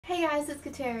Hey guys, it's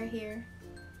Katara here.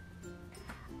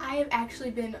 I have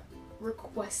actually been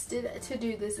requested to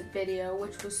do this video,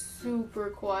 which was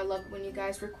super cool. I love it when you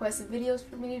guys request videos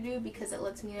for me to do because it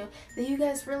lets me know that you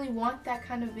guys really want that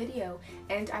kind of video,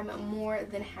 and I'm more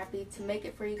than happy to make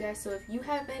it for you guys. So if you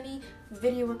have any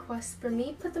video requests for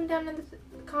me, put them down in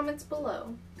the comments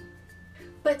below.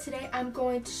 But today I'm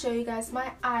going to show you guys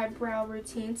my eyebrow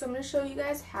routine. So I'm going to show you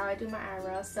guys how I do my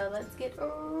eyebrows. So let's get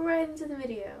right into the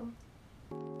video.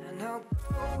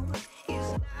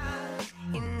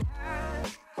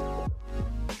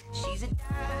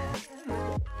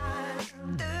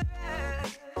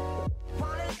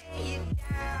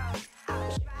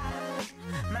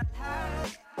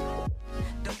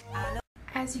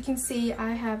 As you can see,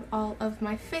 I have all of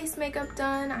my face makeup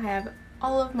done. I have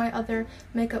all of my other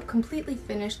makeup completely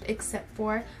finished except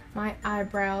for my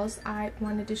eyebrows. I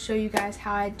wanted to show you guys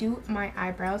how I do my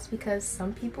eyebrows because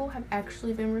some people have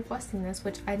actually been requesting this,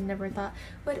 which I never thought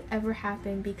would ever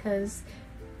happen because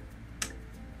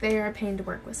they are a pain to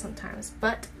work with sometimes.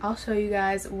 But I'll show you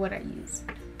guys what I use.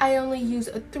 I only use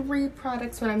 3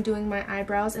 products when I'm doing my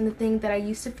eyebrows, and the thing that I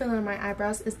use to fill in my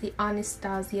eyebrows is the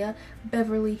Anastasia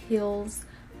Beverly Hills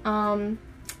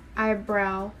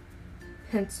eyebrow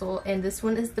pencil, and this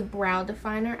one is the brow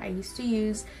definer. I used to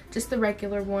use just the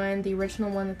regular one, the original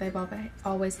one that they've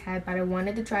always had, but I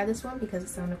wanted to try this one because it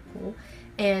sounded cool.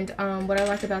 And what I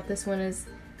like about this one is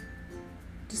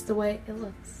just the way it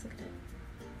looks. Look at it.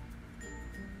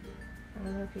 I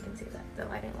don't know if you can see that. The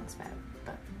lighting looks bad,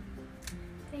 but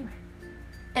anyway.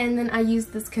 And then I use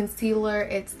this concealer.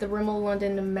 It's the Rimmel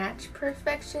London Match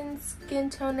Perfection Skin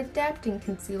Tone Adapting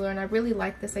Concealer, and I really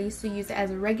like this. I used to use it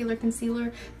as a regular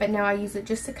concealer, but now I use it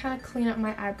just to kind of clean up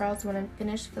my eyebrows when I'm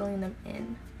finished filling them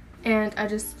in. And I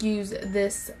just use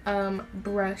this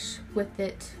brush with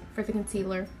it for the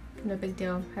concealer. No big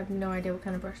deal. I have no idea what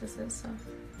kind of brush this is, so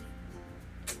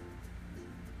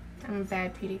I'm a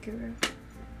bad beauty guru.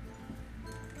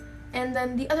 And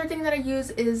then the other thing that I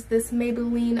use is this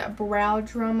Maybelline Brow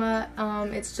Drama.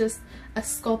 It's just a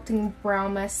sculpting brow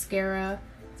mascara.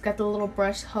 It's got the little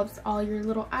brush, helps all your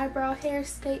little eyebrow hairs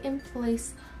stay in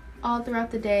place all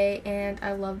throughout the day, and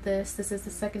I love this. This is the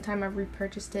second time I've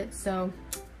repurchased it, so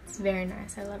it's very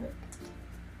nice. I love it.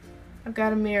 I've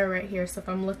got a mirror right here, so if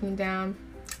I'm looking down,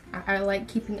 I like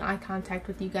keeping eye contact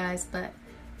with you guys, but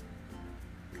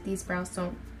these brows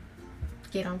don't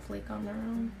get on fleek on their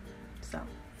own, so.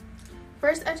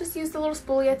 First, I just used the little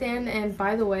spoolie at the end, and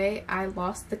by the way, I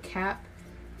lost the cap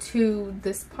to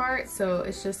this part, so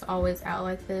it's just always out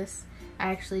like this. I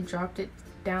actually dropped it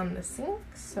down the sink,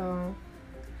 so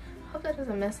I hope that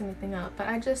doesn't mess anything up. But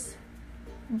I just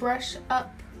brush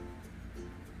up,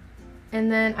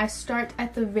 and then I start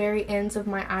at the very ends of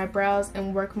my eyebrows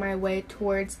and work my way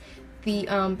towards the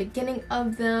beginning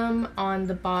of them on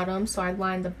the bottom. So I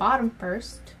line the bottom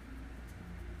first.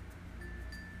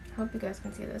 I hope you guys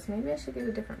can see this. Maybe I should get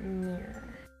a different mirror.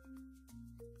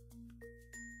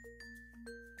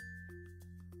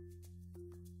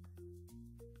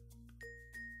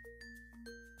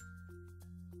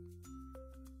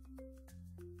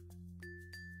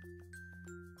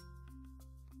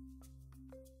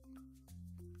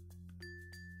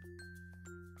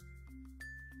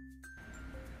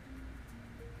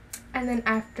 And then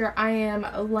after I am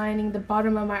lining the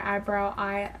bottom of my eyebrow,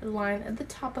 I line the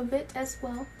top of it as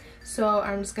well. So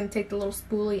I'm just going to take the little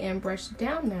spoolie and brush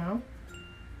down now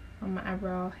on my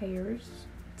eyebrow hairs.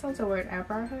 Sounds so weird,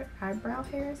 eyebrow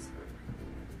hairs.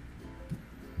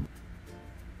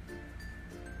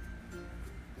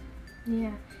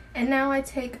 Yeah. And now I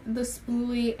take the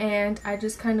spoolie and I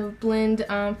just kind of blend.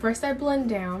 First I blend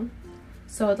down,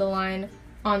 so the line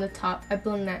on the top, I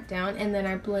blend that down, and then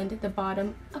I blend the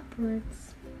bottom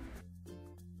upwards.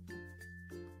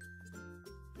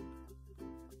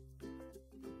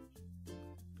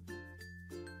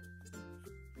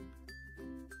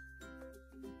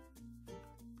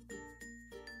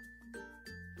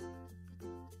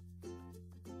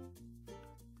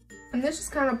 And this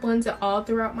just kind of blends it all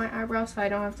throughout my eyebrows, so I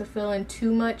don't have to fill in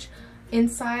too much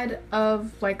inside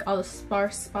of like all the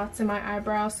sparse spots in my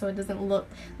eyebrows, so it doesn't look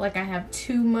like I have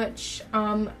too much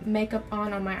makeup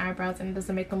on my eyebrows, and it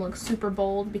doesn't make them look super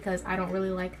bold because I don't really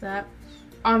like that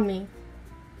on me.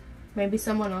 Maybe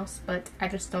someone else, but I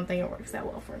just don't think it works that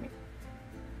well for me.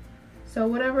 So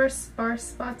whatever sparse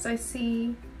spots I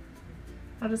see,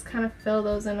 I'll just kind of fill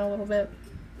those in a little bit.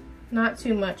 Not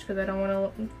too much because I don't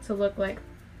want it to look like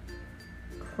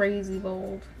crazy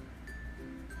bold.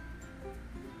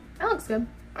 That looks good.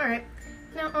 Alright,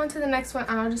 now on to the next one.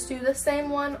 I'll just do the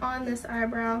same one on this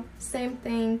eyebrow. Same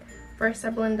thing. First I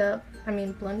blend up.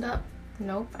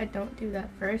 Nope, I don't do that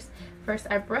first. First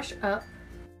I brush up.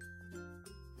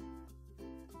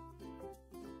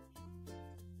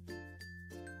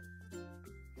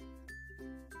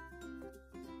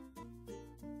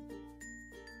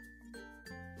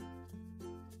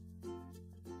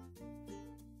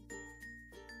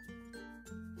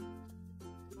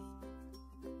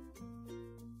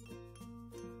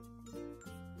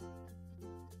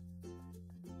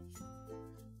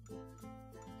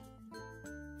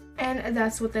 And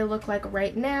that's what they look like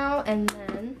right now. And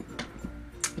then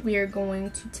we are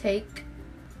going to take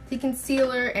the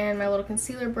concealer and my little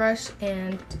concealer brush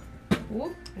and,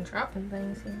 whoop, I'm dropping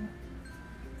things here.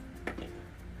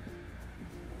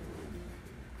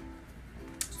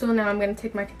 So now I'm going to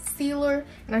take my concealer,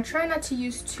 and I try not to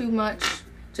use too much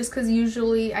just because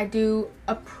usually I do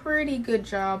a pretty good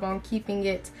job on keeping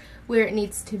it where it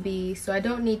needs to be. So I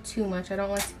don't need too much. I don't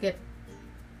like to get,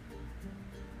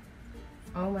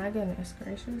 oh my goodness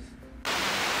gracious.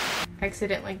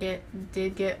 Accidentally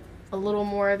did get a little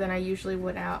more than I usually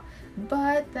would out,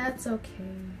 but that's okay.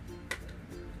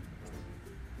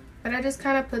 But I just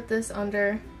kind of put this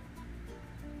under,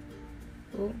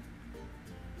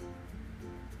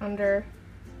 under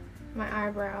my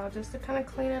eyebrow just to kind of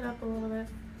clean it up a little bit.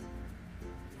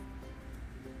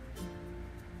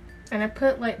 And I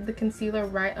put like the concealer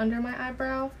right under my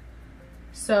eyebrow,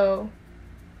 so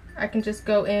I can just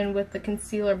go in with the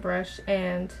concealer brush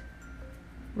and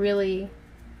really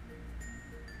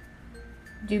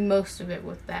do most of it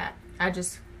with that. I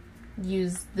just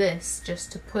use this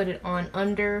just to put it on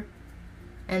under,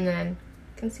 and then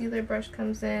concealer brush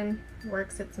comes in,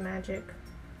 works its magic.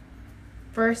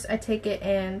 First I take it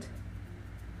and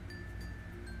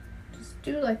just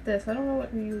do like this. I don't know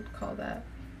what you would call that.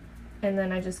 And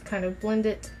then I just kind of blend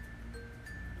it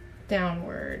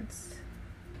downwards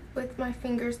with my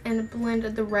fingers and blend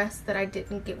the rest that I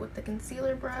didn't get with the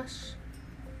concealer brush.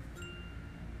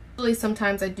 Usually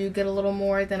sometimes I do get a little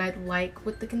more than I'd like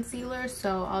with the concealer,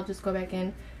 so I'll just go back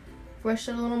in, brush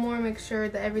it a little more, make sure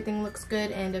that everything looks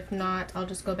good, and if not, I'll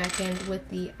just go back in with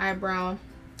the eyebrow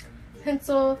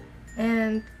pencil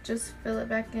and just fill it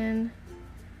back in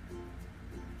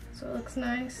so it looks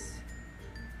nice.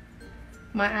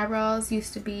 My eyebrows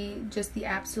used to be just the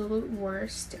absolute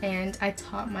worst, and I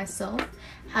taught myself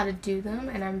how to do them,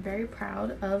 and I'm very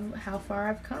proud of how far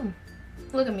I've come.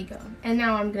 Look at me go. And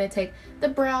now I'm going to take the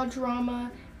Brow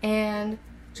Drama and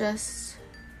just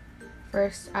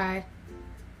first I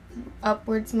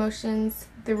upwards motions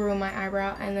through my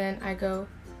eyebrow, and then I go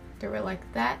through it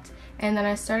like that, and then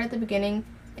I start at the beginning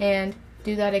and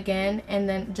do that again, and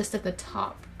then just at the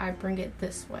top I bring it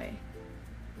this way.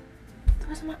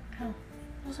 Those are my, ow.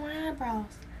 Those are my eyebrows.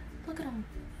 Look at them.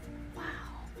 Wow.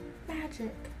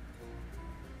 Magic.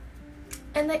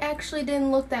 And they actually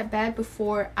didn't look that bad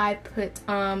before I put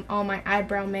all my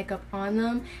eyebrow makeup on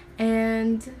them.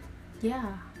 And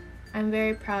yeah, I'm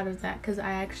very proud of that because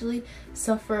I actually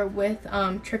suffer with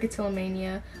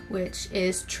trichotillomania, which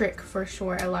is trick for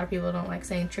short. A lot of people don't like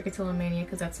saying trichotillomania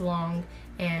because that's long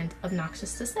and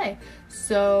obnoxious to say.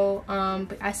 So,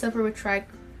 but I suffer with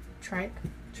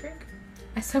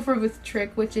I suffer with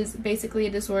trick, which is basically a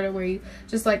disorder where you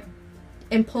just like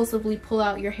impulsively pull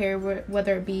out your hair,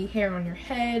 whether it be hair on your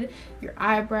head, your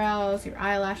eyebrows, your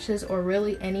eyelashes, or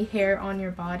really any hair on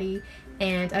your body.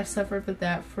 And I've suffered with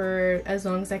that for as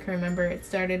long as I can remember. It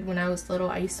started when I was little.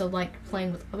 I used to like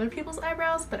playing with other people's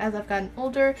eyebrows, but as I've gotten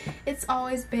older, it's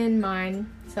always been mine.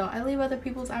 So I leave other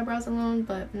people's eyebrows alone,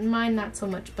 but mine not so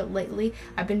much. But lately,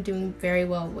 I've been doing very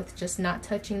well with just not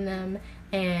touching them,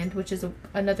 and which is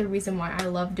another reason why I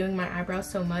love doing my eyebrows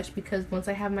so much, because once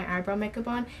I have my eyebrow makeup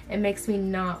on, it makes me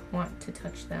not want to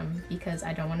touch them because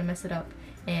I don't want to mess it up,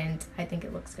 and I think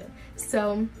it looks good.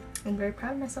 So I'm very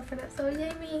proud of myself for that. So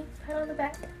yay me, pat on the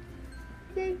back,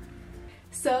 yay.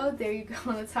 So there you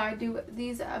go. That's how I do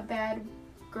these bad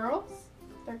girls.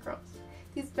 They're girls.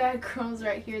 These bad girls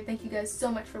right here. Thank you guys so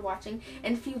much for watching,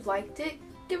 and if you liked it,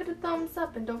 give it a thumbs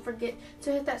up, and don't forget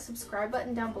to hit that subscribe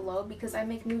button down below because I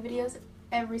make new videos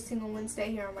every single Wednesday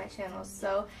here on my channel.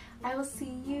 So I will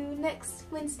see you next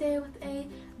Wednesday with a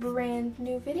brand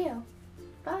new video.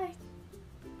 Bye.